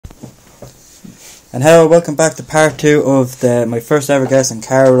And hello, welcome back to part 2 of my first ever guest on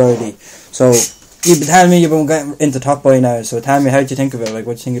Car O'Reilly. So, you've been telling me you've been getting into Top Boy now, so tell me, how do you think of it? Like,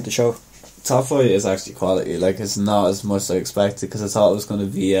 what do you think of the show? Top Boy is actually quality. Like, it's not as much as I expected, because I thought it was going to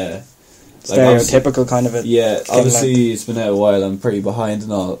be stereotypical kind of a... Yeah, obviously it's been out a while, I'm pretty behind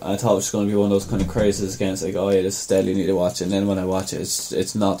and all. I thought it was going to be one of those kind of crazes against, like, oh yeah, this is deadly, you need to watch it. And then when I watch it,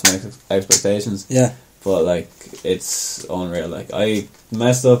 it's not to my expectations. Yeah. But, like, it's unreal. Like, I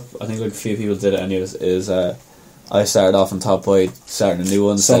messed up, I think, like, a few people did it anyways, I started off on Top Boy, starting a new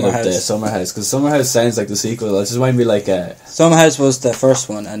one instead of the Summer House, because Summer House sounds like the sequel. It just might be like a... Summer House was the first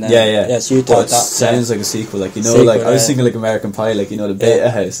one, and then... Yeah. Yes, you thought that. Sounds like a sequel, like, you know, sequel, like, I was thinking like American Pie, like, you know, the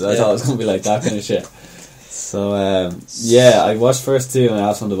Beta House, so I thought it was going to be like that kind of shit. So, I watched first two, and I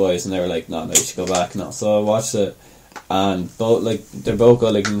asked one of the boys, and they were like, no, you should go back now. So I watched it, and both, like, they're both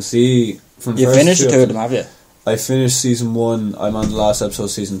good, like, you can see... From you finished two of them, have you? I finished season 1. I'm on the last episode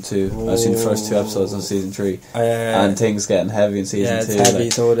of season 2. I've seen the first 2 episodes of season 3, and things getting heavy in season 2. Yeah, it's heavy,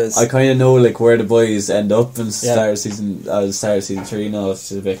 so it is. I kind of know like where the boys end up and start season 3 now. It's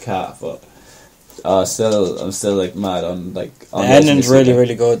just a bit cat, but I'm still like mad on like. On the ending's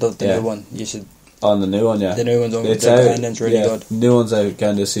really good. The new one, you should. On the new one, yeah. The new one's on. The ending's really good. New one's out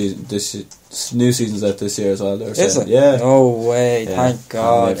again this season. New season's out this year as well. Is it? Yeah. No way! Yeah. Thank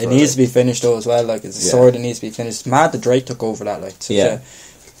God. It needs to be finished though as well. Like, it's a sword that needs to be finished. It's mad that Drake took over that. Like, such a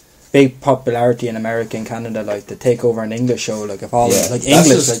big popularity in America and Canada. Like, to take over an English show. Like, if all like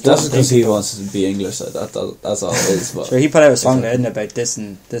English. That's because he wants to be English. Like that's all it is. But sure, he put out a song there, about this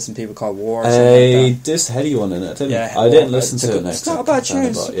and people called war. This heady one in it. I didn't listen to it. It's not a bad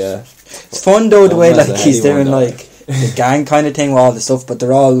tune. Yeah. It's fun though, the way like he's doing like the gang kind of thing with all the stuff, but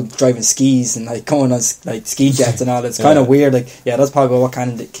they're all driving skis and like going on like ski jets and all. It's kind of weird. Like, that's probably what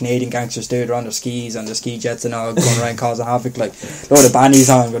kind of Canadian gangsters do. They're on their skis, on their ski jets and all, going around causing havoc. Like, load of bannies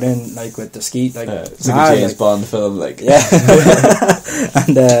on, going in like with the ski. Like, it's like a James Bond film. Like, yeah.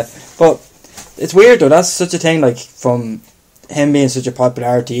 And but it's weird though. That's such a thing. Like, from him being such a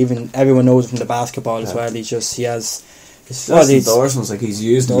popularity, even everyone knows from the basketball as well. He has. That's endorsements, like he's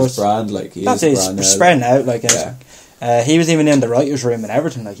using his brand, like he that's is brand spreading out, like he was even in the writers' room and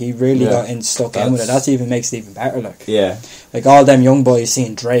everything. Like, he really got stuck in with it. That even makes it even better. Like all them young boys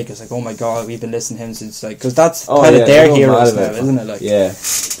seeing Drake, it's like, oh my god, we've been listening to him since, like, because that's kind of their heroes now, isn't it? Like,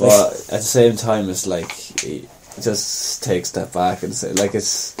 but at the same time, it's like he just take a step back and say, like,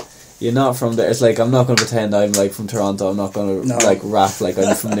 you're not from there. It's like, I'm not going to pretend I'm like from Toronto. I'm not going to like rap like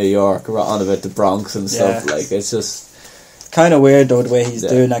I'm from New York, on about the Bronx and stuff. Like, it's just kind of weird though the way he's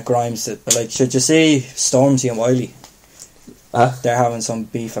doing that grime shit. But like, should you see Stormzy and Wiley? They're having some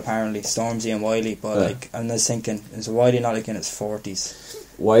beef apparently, Stormzy and Wiley. But like, I'm just thinking, is Wiley not like in his 40s?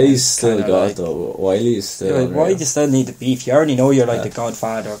 Wiley's still got it though. Wiley's still. Why do you still need the beef? You already know you're like the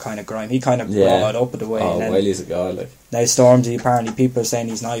Godfather kind of grime. He kind of brought it up the way. Oh, Wiley's a god. Like, now Stormzy, apparently people are saying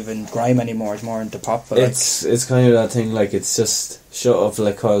he's not even grime anymore. He's more into pop. But it's kind of that thing. Like, it's just shut up.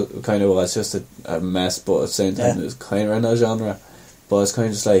 Like, kind of was just a mess, but at the same time it's kind of in that genre. But it's kind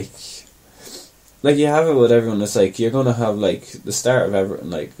of just like you have it with everyone. It's like you're gonna have like the start of everything.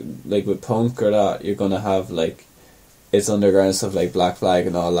 Like with punk or that, you're gonna have like it's underground stuff like Black Flag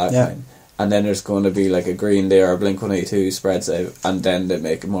and all that kind. And then there's going to be like a Green Day or a Blink-182 spreads out, and then they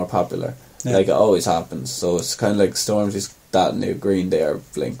make it more popular. Like, it always happens. So it's kind of like Stormzy's that new Green Day or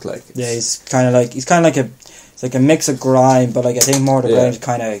Blink. Like, he's kind of like it's like a mix of grime, but like I think more the grime's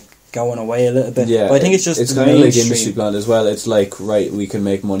kind of going away a little bit. Yeah, but I think it's kind of like industry blend as well. It's like, right, we can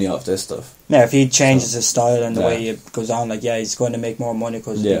make money off this stuff. Yeah, if he changes his style and the way it goes on, like, he's going to make more money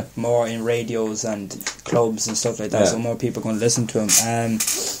because more in radios and clubs and stuff like that. So more people are going to listen to him.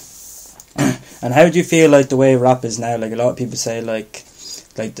 And how do you feel like the way rap is now? Like, a lot of people say like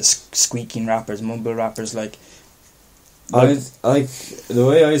the squeaking rappers, mumble rappers, like. I like the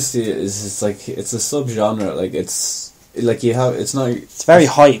way I see it is it's like it's a subgenre. Like, it's. Like, it's very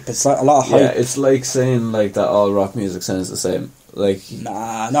hype. It's like a lot of hype. Yeah, it's like saying like that all rock music sounds the same. Like,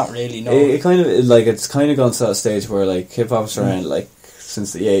 nah, not really. No, it kind of like it's kind of gone to that stage where like hip hop's around like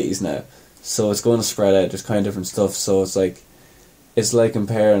since the 80s now, so it's going to spread out. There's kind of different stuff. So it's like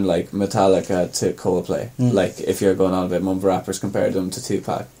comparing like Metallica to Coldplay. Like, if you're going on about mumble rappers, compare them to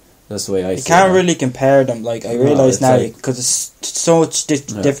Tupac. That's the way I see it. You can't really compare them. Like, I realise now, because it's so much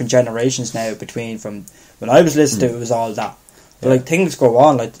different generations now between from. When I was listening to it, was all that. But like, things go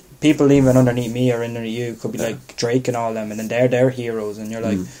on. Like, people even underneath me or underneath you could be like Drake and all them, and then they're their heroes, and you're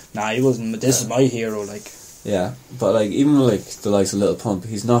like, nah, he wasn't. This is my hero. Like, yeah, but like, even like the likes of Lil Pump,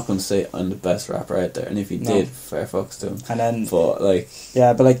 he's not going to say I'm the best rapper out there, and if he did, fair fucks to him. And then, but like,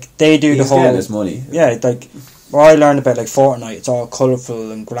 but like they do the whole. He's getting his money. Yeah, like what I learned about like Fortnite, it's all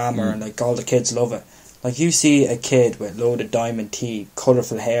colourful and glamour and like all the kids love it. Like you see a kid with load of diamond teeth,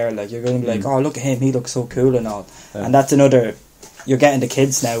 colourful hair, like you're going to be like, oh look at him, he looks so cool and all. And that's another, you're getting the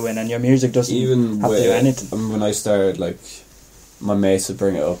kids now in, and your music doesn't have to do anything. When I started, like, my mates would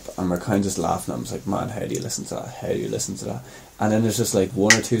bring it up and we're kind of just laughing. I was like, man, how do you listen to that? How do you listen to that? And then there's just like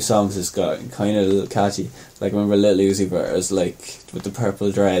one or two songs that's got kind of a little catchy. Like, remember Lil Uzi Vert is like with the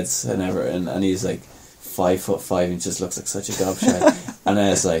purple dreads and everything, and he's like 5'5" and just looks like such a gobshite. And I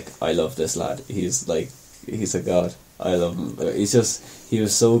was like, I love this lad. He's a god. I love him. He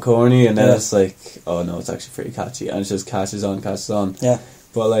was so corny, and then it's like, oh no, it's actually pretty catchy, and it just catches on. Yeah.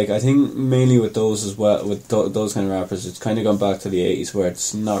 But like, I think mainly with those as well, with those kind of rappers, it's kind of gone back to the 80s where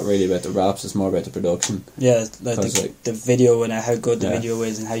it's not really about the raps, it's more about the production. Yeah, like the video and how good the video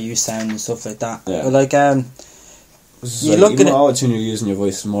is and how you sound and stuff like that. Yeah. But like, you look at it, auto-tune, you're using your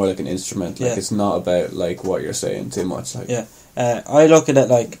voice is more like an instrument. Like, it's not about like what you're saying too much. Like, I look at it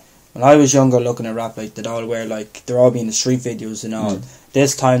like, when I was younger looking at rap, like, they'd all wear, like, they're all being the street videos and all.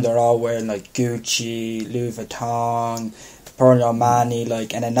 This time they're all wearing, like, Gucci, Louis Vuitton, Pearl Manny,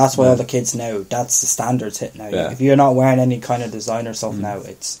 like, and then that's why all the kids now, that's the standards hit now. Yeah. If you're not wearing any kind of designer stuff now,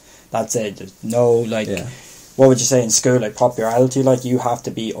 that's it. There's no, like, what would you say in school, like, popularity, like, you have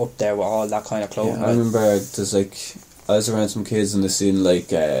to be up there with all that kind of clothing. Yeah, I remember there's, like, I was around some kids and they seen,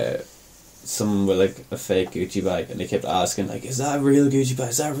 like, someone with like a fake Gucci bag, and they kept asking like, is that a real Gucci bag?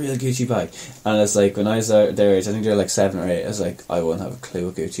 Is that a real Gucci bag? And it's like, when I was their age, I think they were like 7 or 8, I was like, I wouldn't have a clue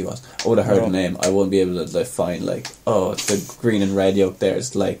what Gucci was. I would have heard the name, I wouldn't be able to like find like, oh, it's the green and red yoke there.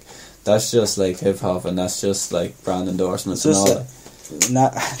 It's like, that's just like hip hop, and that's just like brand endorsements and all that.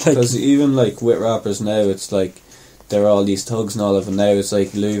 Because even like with rappers now, it's like they're all these thugs and all of, and now it's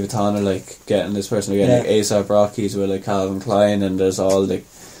like Louis Vuitton are like getting this person again, like A$AP Rocky's with like Calvin Klein, and there's all like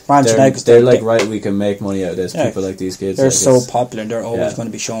they're like, right, we can make money out of this. People like these kids, they're like, so popular, and they're always going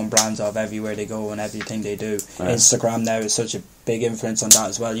to be showing brands off everywhere they go and everything they do. Instagram now is such a big influence on that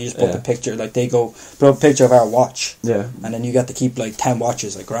as well. You just put a picture, like they go put up a picture of our watch, and then you get to keep like 10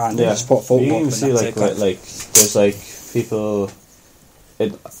 watches, like grand. You just put a photo up, and see like there's like people,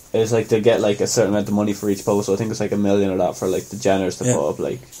 it's like they get like a certain amount of money for each post. So I think it's like $1 million or that for like the Jenners to put up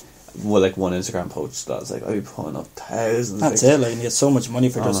like, well, like one Instagram post. That's like, I'd be putting up thousands. That's it, like, you get so much money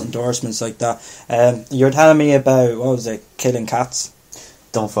for just endorsements like that. You're telling me about, what was it, killing cats?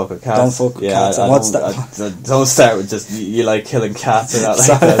 Don't fuck with cats. Don't fuck with cats. What's that? Don't start with just you like killing cats or that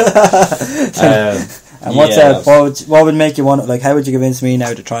like that. And what's that? What would make you want? Like, how would you convince me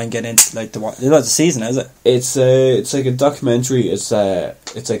now to try and get into like the season? Is it? It's like a documentary. It's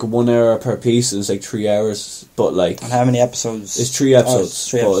like 1 hour per piece, and it's like 3 hours. But like, and how many episodes? It's 3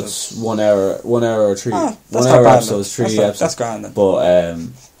 episodes. It's 1 hour. 1 hour or 3. 1 hour episodes. 3 episodes. That's grand then. But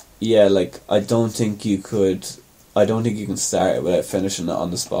yeah, like I don't think you can start it without finishing it on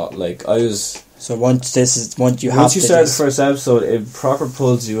the spot. Like I was. So once you start the first episode, it proper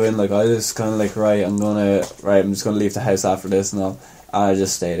pulls you in. Like I was kind of like, I'm just gonna leave the house after this and all. And I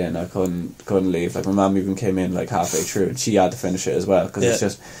just stayed in. I couldn't leave. Like my mum even came in like halfway through, and she had to finish it as well, because it's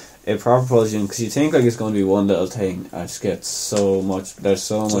just, it proper pulls you in, because you think like it's going to be one little thing, and it just gets so much. There's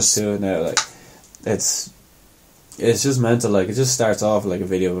so much to it now. Like it's just mental. Like it just starts off like a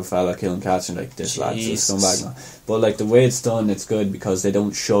video of a fella killing cats, and like, this lad's a scumbag now. But like the way it's done, it's good because they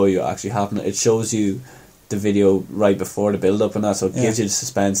don't show you actually happening. It shows you the video right before the build up and that, so it gives you the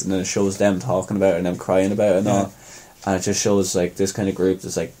suspense, and then it shows them talking about it and them crying about it and all. And it just shows like this kind of group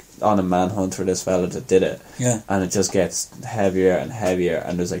that's like on a manhunt for this fella that did it. And it just gets heavier and heavier,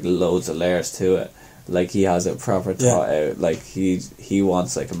 and there's like loads of layers to it. Like he has it proper thought out. Like he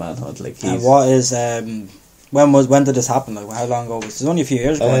wants like a manhunt. Like he's. And what is when did this happen? Like how long ago was it? It was only a few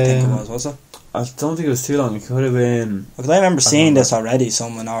years ago, I think it was it? I don't think it was too long. It could have been. Because I remember seeing this already.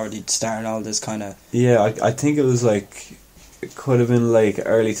 Someone already starting all this kind of. Yeah, I think it was like, it could have been like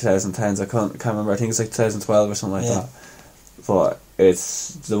early 2010s. I can't remember. I think it's like 2012 or something like that. But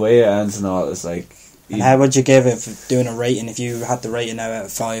it's the way it ends and all. It's like. And how would you give it for doing a rating if you had to rate it now out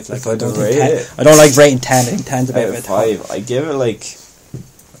of 5? Like I don't rate it. I don't like rating 10. I think 10's about out of 5. I give it like,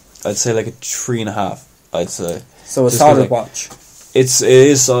 I'd say like a 3.5. I'd say. So a solid watch. It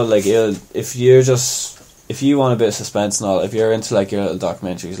is solid. Like if you want a bit of suspense and all, if you're into like your little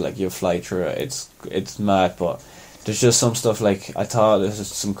documentaries, like you'll fly through it. It's mad, but there's just some stuff like, I thought there's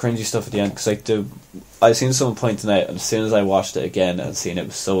just some cringy stuff at the end, because like I seen someone pointing out, and as soon as I watched it again and seen it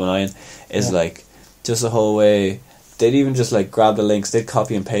was so annoying, is like just the whole way they'd even just like grab the links, they'd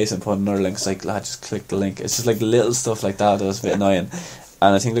copy and paste and put another link. It's like, lad, just click the link. It's just like little stuff like that was a bit annoying.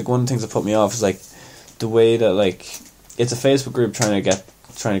 And I think like one of the things that put me off is like the way that like, it's a Facebook group trying to get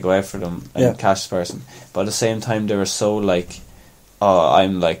trying to go out for them and catch the person. But at the same time, they were so like, oh,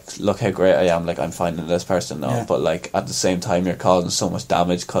 I'm like, look how great I am, like I'm finding this person now. Yeah. But like at the same time, you're causing so much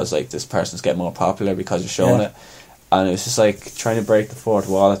damage because like this person's getting more popular because you're showing it. And it was just like trying to break the fourth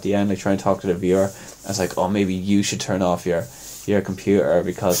wall at the end, like trying to talk to the viewer. It's like, oh, maybe you should turn off your computer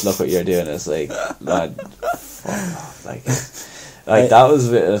because look what you're doing. It's like, man, like that was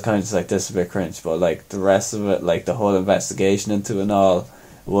a bit, it was kind of just like, this is a bit cringe. But like the rest of it, like the whole investigation into it and all,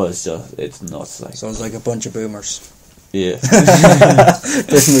 was just, it's nuts. Like, so it's like a bunch of boomers. Yeah.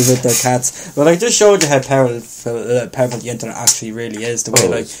 This was with their cats. But like, just showed you how powerful the internet actually really is. The way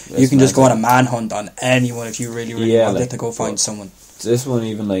like you can just go on a manhunt on anyone if you really wanted like, to go find someone. This one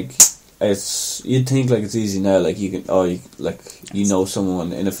even like, it's, you'd think like it's easy now, like you can you know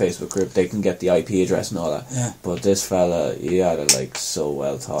someone in a Facebook group, they can get the IP address and all that. Yeah. But this fella, he had it like so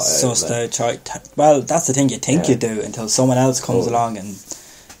well thought out. Well, that's the thing, you think you do until someone else comes along and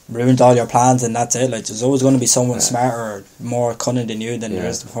ruins all your plans, and that's it. Like, there's always going to be someone smarter or more cunning than you than there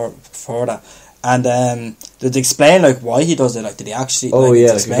is before that. And did they explain like why he does it? Like, did he actually? Oh, like,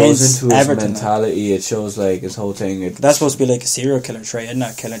 yeah, like it goes into his mentality. Like, it shows like his whole thing. That's supposed to be like a serial killer trait, isn't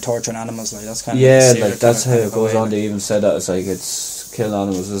it? Killing, torturing animals. Like, that's kind of like that's how it goes on. They even said that it's like, it's killing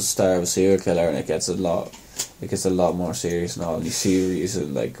animals is the start of a serial killer, and it gets a lot more serious and all. And you see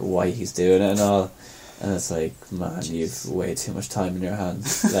reason like why he's doing it and all. And it's like, man, you've way too much time in your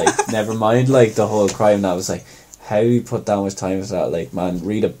hands. Like, never mind, like, the whole crime. That was like, how you put that much time into that? Like, man,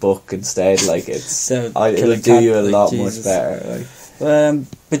 read a book instead. Like, it's it'll do you a lot much better. Like,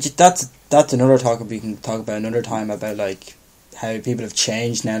 but that's another topic we can talk about another time, about like how people have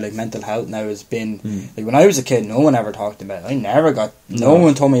changed now. Like, mental health now has been like, when I was a kid, no one ever talked about it. I never got no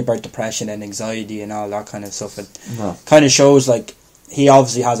one told me about depression and anxiety and all that kind of stuff. It kind of shows like he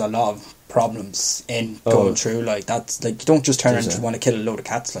obviously has a lot of problems in going through, like, that's like, you don't just turn around and want to kill a load of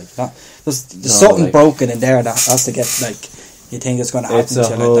cats like that. There's something like, broken in there that has to get, like, you think it's going to happen to you like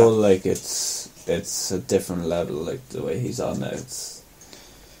that. It's a whole, like, it's a different level, like, the way he's on now. It's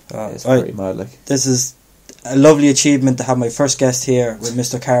pretty mad, like. This is a lovely achievement to have my first guest here with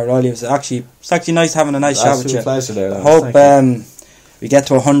Mr. Carl Riley. It's actually nice having a nice chat with you. Pleasure there, I hope we get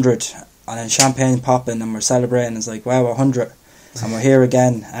to 100 and then champagne popping and we're celebrating. It's like, wow, 100. And we're here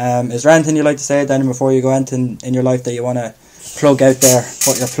again. Is there anything you'd like to say, Danny, before you go anything in your life that you want to plug out there?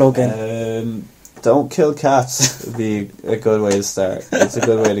 Put your plug in. Don't kill cats would be a good way to start. It's a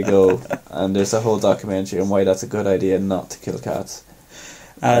good way to go. And there's a whole documentary on why that's a good idea not to kill cats.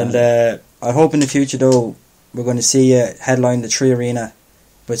 And I hope in the future, though, we're going to see you headline the 3 Arena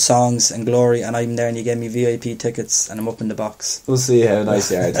with songs and glory, and I'm there and you gave me VIP tickets and I'm up in the box. We'll see how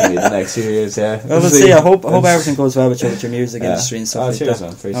nice you are to me the next few years, yeah. Well, we'll see. I hope everything goes well with your music industry and stuff like cheers, that.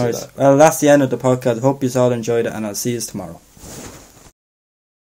 Man. Appreciate that. Well, that's the end of the podcast. I hope you all enjoyed it, and I'll see you tomorrow.